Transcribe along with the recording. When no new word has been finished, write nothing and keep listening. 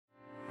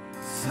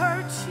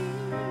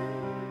searching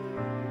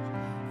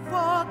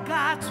for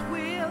God's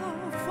will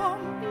for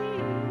me.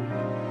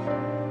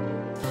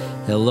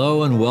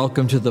 Hello and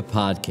welcome to the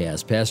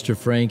podcast. Pastor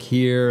Frank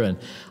here, and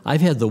I've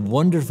had the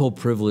wonderful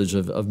privilege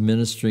of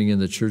ministering in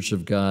the Church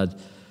of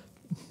God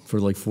for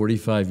like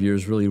 45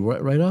 years. Really,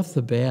 right off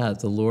the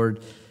bat, the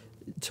Lord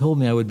told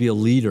me I would be a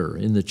leader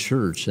in the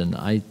church, and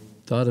I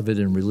thought of it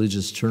in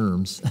religious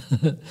terms.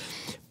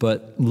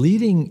 But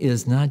leading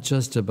is not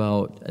just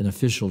about an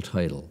official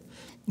title.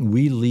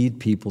 We lead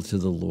people to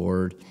the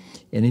Lord,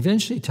 and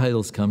eventually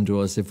titles come to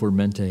us if we're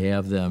meant to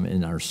have them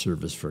in our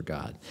service for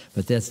God.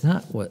 But that's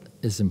not what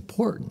is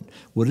important.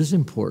 What is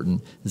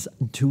important is,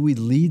 do we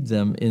lead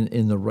them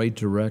in the right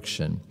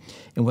direction?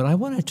 And what I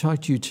want to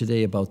talk to you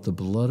today about the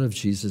blood of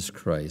Jesus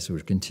Christ, we're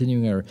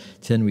continuing our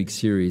 10-week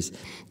series,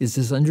 is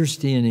this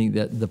understanding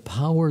that the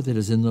power that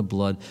is in the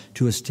blood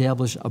to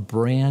establish a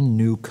brand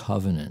new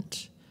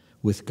covenant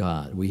with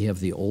God. We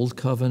have the old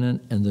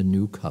covenant and the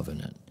new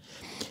covenant.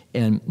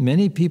 And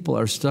many people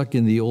are stuck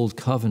in the old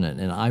covenant,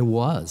 and I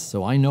was,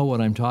 so I know what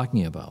I'm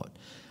talking about.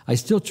 I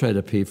still try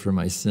to pay for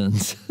my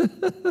sins.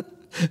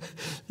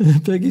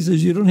 Peggy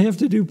says, you don't have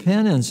to do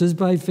penance. Just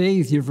by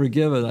faith, you're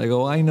forgiven. I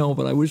go, I know,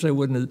 but I wish I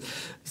wouldn't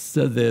have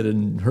said that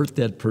and hurt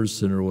that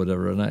person or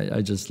whatever. And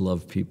I just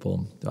love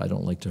people. I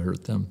don't like to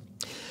hurt them.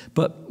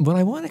 But what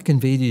I want to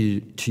convey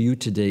to you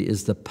today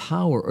is the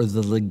power or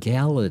the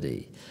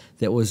legality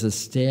that was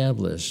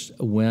established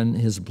when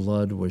his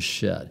blood was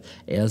shed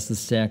as the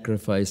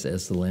sacrifice,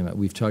 as the lamb.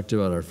 We've talked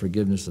about our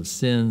forgiveness of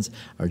sins,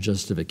 our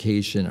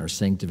justification, our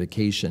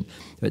sanctification.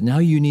 But now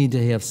you need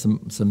to have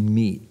some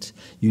meat.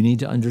 You need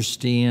to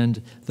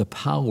understand the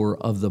power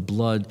of the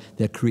blood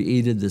that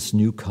created this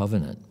new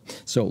covenant.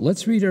 So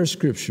let's read our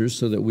scriptures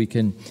so that we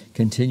can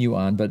continue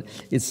on. But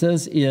it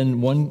says in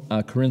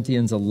 1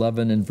 Corinthians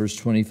 11 and verse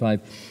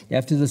 25,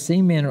 after the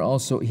same manner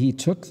also he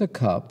took the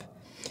cup,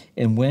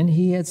 and when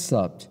he had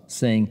supped,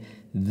 saying,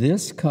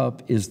 this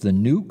cup is the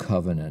new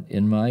covenant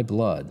in my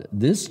blood.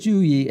 This do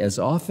ye as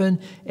often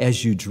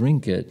as you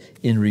drink it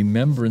in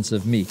remembrance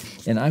of me.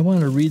 And I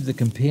want to read the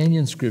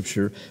companion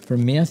scripture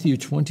from Matthew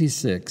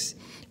 26.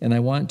 And I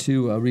want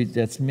to read,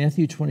 that's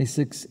Matthew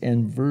 26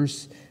 and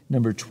verse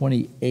number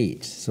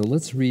 28. So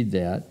let's read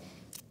that.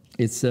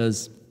 It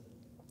says,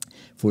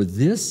 for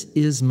this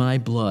is my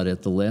blood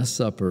at the Last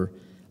Supper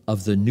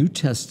of the New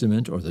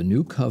Testament or the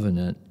New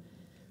Covenant,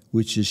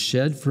 which is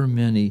shed for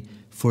many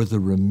for the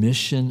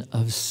remission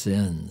of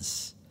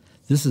sins.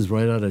 This is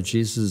right out of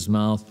Jesus'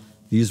 mouth.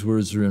 These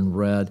words are in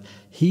red.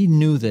 He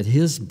knew that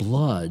his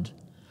blood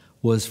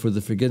was for the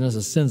forgiveness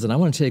of sins. And I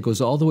want to tell you, it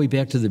goes all the way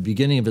back to the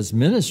beginning of his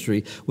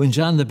ministry when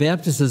John the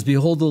Baptist says,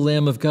 behold the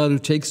Lamb of God who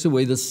takes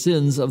away the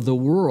sins of the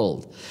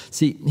world.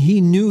 See,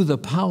 he knew the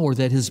power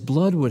that his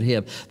blood would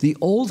have. The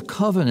old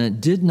covenant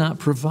did not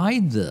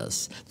provide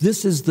this.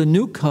 This is the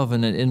new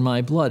covenant in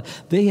my blood.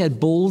 They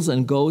had bulls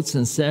and goats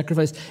and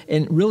sacrifice.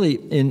 And really,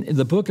 in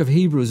the book of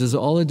Hebrews is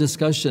all a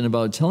discussion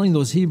about telling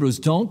those Hebrews,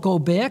 don't go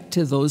back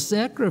to those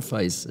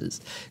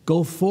sacrifices.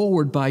 Go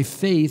forward by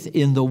faith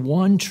in the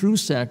one true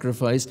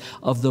sacrifice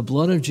of the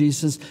blood of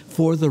Jesus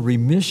for the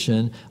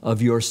remission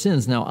of your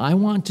sins. Now, I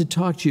want to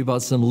talk to you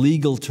about some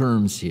legal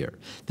terms here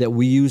that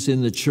we use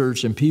in the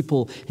church, and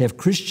people have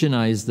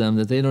Christianized them,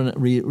 that they don't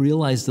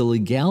realize the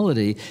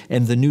legality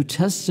and the New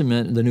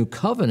Testament, the New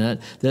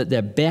Covenant,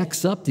 that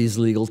backs up these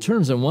legal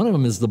terms. And one of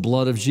them is the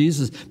blood of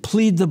Jesus.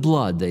 Plead the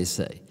blood, they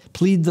say.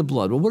 Plead the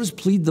blood. Well, what does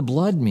plead the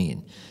blood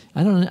mean?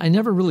 I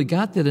never really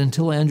got that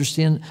until I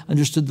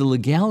understood the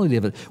legality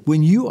of it.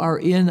 When you are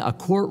in a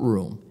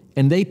courtroom,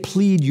 and they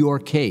plead your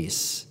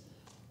case.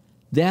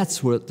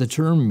 That's what the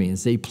term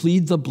means. They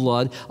plead the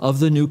blood of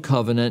the new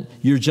covenant.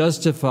 You're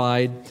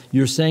justified,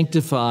 you're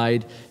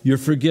sanctified, you're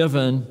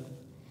forgiven.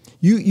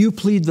 You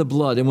plead the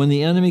blood. And when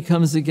the enemy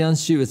comes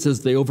against you, it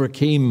says they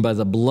overcame by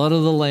the blood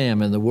of the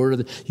Lamb and the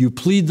word of you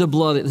plead the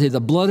blood. Say, the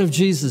blood of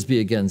Jesus be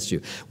against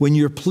you. When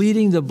you're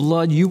pleading the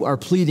blood, you are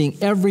pleading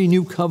every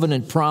new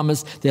covenant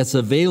promise that's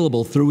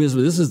available through his.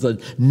 This is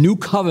the new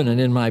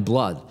covenant in my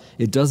blood.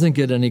 It doesn't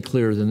get any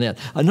clearer than that.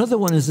 Another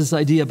one is this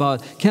idea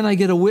about, can I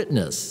get a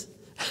witness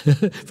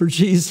for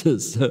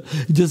Jesus?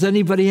 Does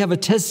anybody have a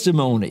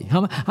testimony?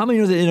 How many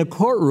know that in a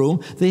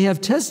courtroom, they have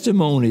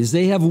testimonies,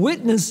 they have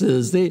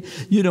witnesses.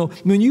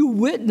 When you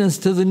witness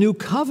to the new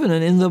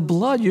covenant in the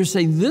blood, you're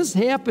saying this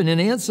happened in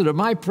answer to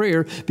my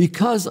prayer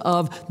because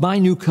of my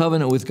new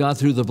covenant with God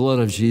through the blood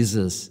of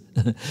Jesus.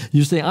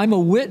 You say, I'm a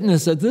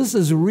witness that this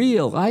is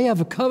real. I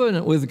have a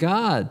covenant with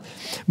God.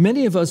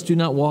 Many of us do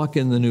not walk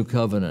in the new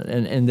covenant,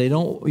 and you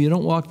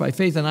don't walk by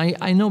faith. And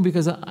I know,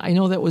 because I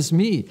know that was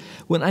me.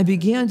 When I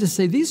began to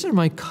say, these are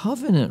my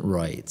covenant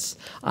rights.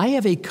 I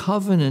have a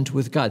covenant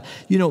with God.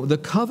 The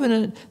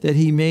covenant that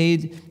he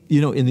made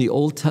in the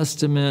Old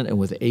Testament and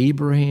with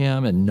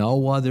Abraham and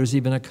Noah, there's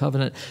even a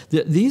covenant.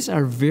 These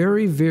are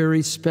very,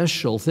 very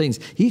special things.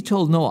 He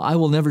told Noah, I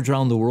will never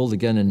drown the world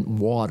again in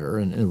water,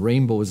 and the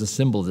rainbow is a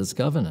symbol of this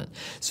covenant.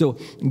 So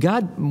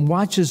God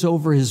watches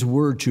over his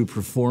word to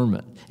perform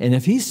it. And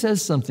if he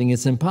says something,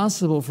 it's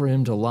impossible for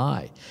him to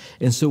lie.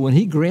 And so when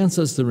he grants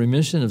us the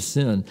remission of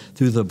sin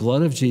through the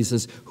blood of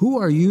Jesus, who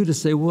are you to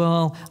say,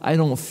 well, I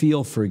don't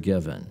feel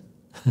forgiven?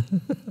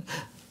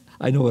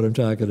 I know what I'm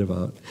talking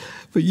about.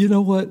 But you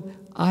know what?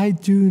 I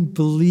do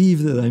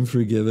believe that I'm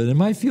forgiven, and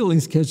my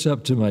feelings catch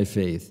up to my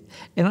faith.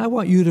 And I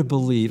want you to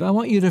believe. I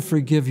want you to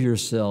forgive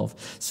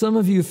yourself. Some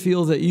of you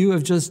feel that you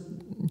have just,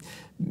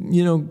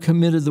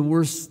 committed the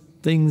worst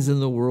things in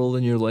the world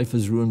and your life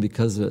is ruined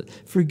because of it.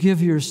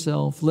 Forgive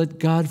yourself. Let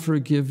God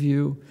forgive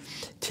you.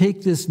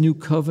 Take this new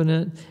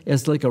covenant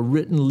as like a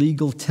written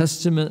legal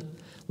testament,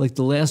 like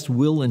the last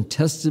will and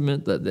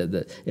testament,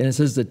 and it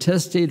says the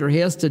testator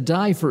has to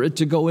die for it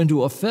to go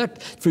into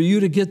effect, for you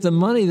to get the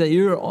money that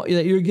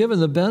you're given,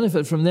 the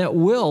benefit from that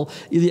will.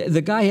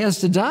 The guy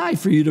has to die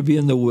for you to be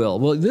in the will.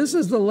 Well, this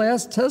is the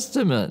last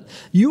testament.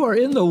 You are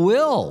in the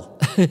will.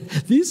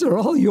 These are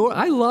all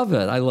I love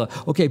it.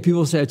 Okay,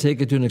 people say I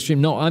take it to an extreme.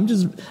 No,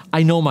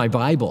 I know my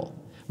Bible.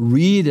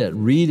 Read it.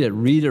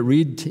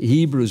 Read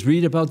Hebrews,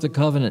 read about the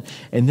covenant,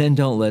 and then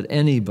don't let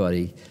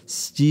anybody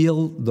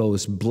steal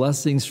those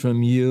blessings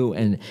from you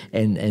and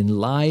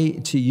lie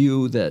to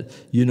you that,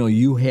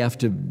 you have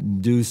to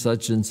do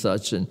such and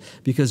such, and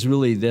because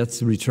really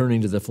that's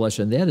returning to the flesh,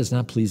 and that is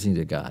not pleasing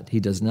to God. He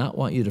does not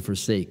want you to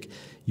forsake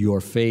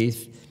your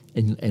faith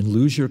and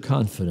lose your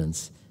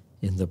confidence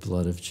in the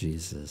blood of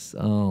Jesus.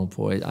 Oh,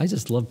 boy, I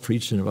just love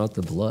preaching about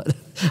the blood.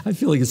 I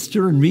feel like it's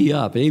stirring me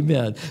up.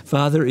 Amen.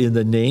 Father, in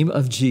the name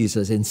of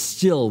Jesus,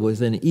 instill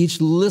within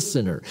each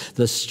listener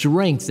the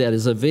strength that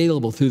is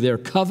available through their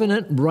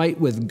covenant right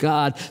with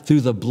God, through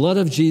the blood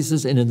of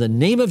Jesus, and in the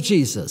name of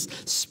Jesus,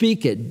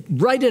 speak it,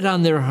 write it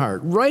on their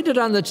heart, write it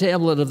on the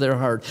tablet of their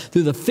heart,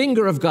 through the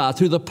finger of God,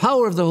 through the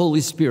power of the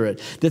Holy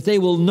Spirit, that they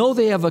will know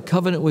they have a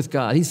covenant with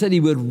God. He said he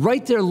would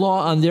write their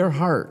law on their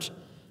heart,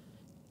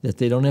 that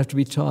they don't have to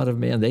be taught of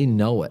man. They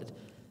know it.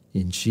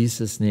 In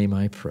Jesus' name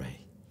I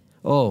pray.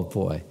 Oh,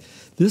 boy.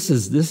 This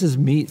is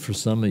meat for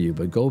some of you,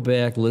 but go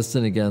back,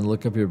 listen again,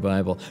 look up your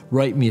Bible.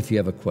 Write me if you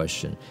have a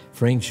question.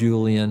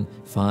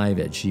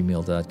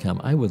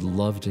 frankjulian5@gmail.com. I would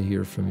love to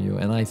hear from you.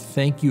 And I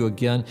thank you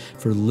again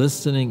for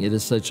listening. It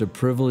is such a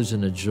privilege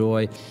and a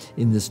joy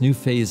in this new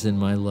phase in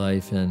my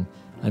life. And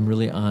I'm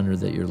really honored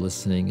that you're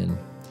listening. And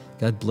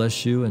God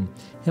bless you and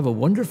have a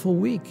wonderful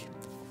week.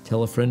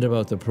 Tell a friend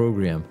about the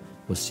program.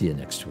 We'll see you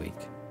next week.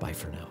 Bye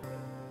for now.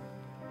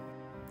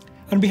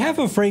 On behalf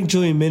of Frank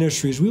Julian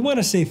Ministries, we want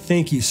to say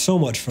thank you so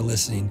much for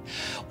listening.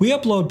 We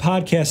upload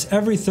podcasts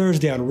every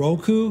Thursday on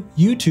Roku,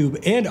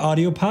 YouTube, and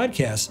audio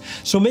podcasts,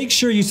 so make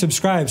sure you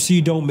subscribe so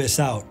you don't miss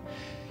out.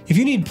 If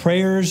you need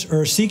prayers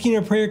or are seeking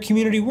a prayer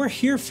community, we're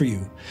here for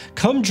you.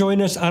 Come join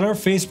us on our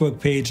Facebook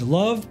page,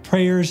 Love,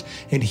 Prayers,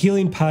 and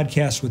Healing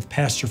Podcasts with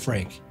Pastor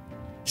Frank.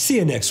 See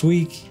you next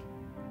week.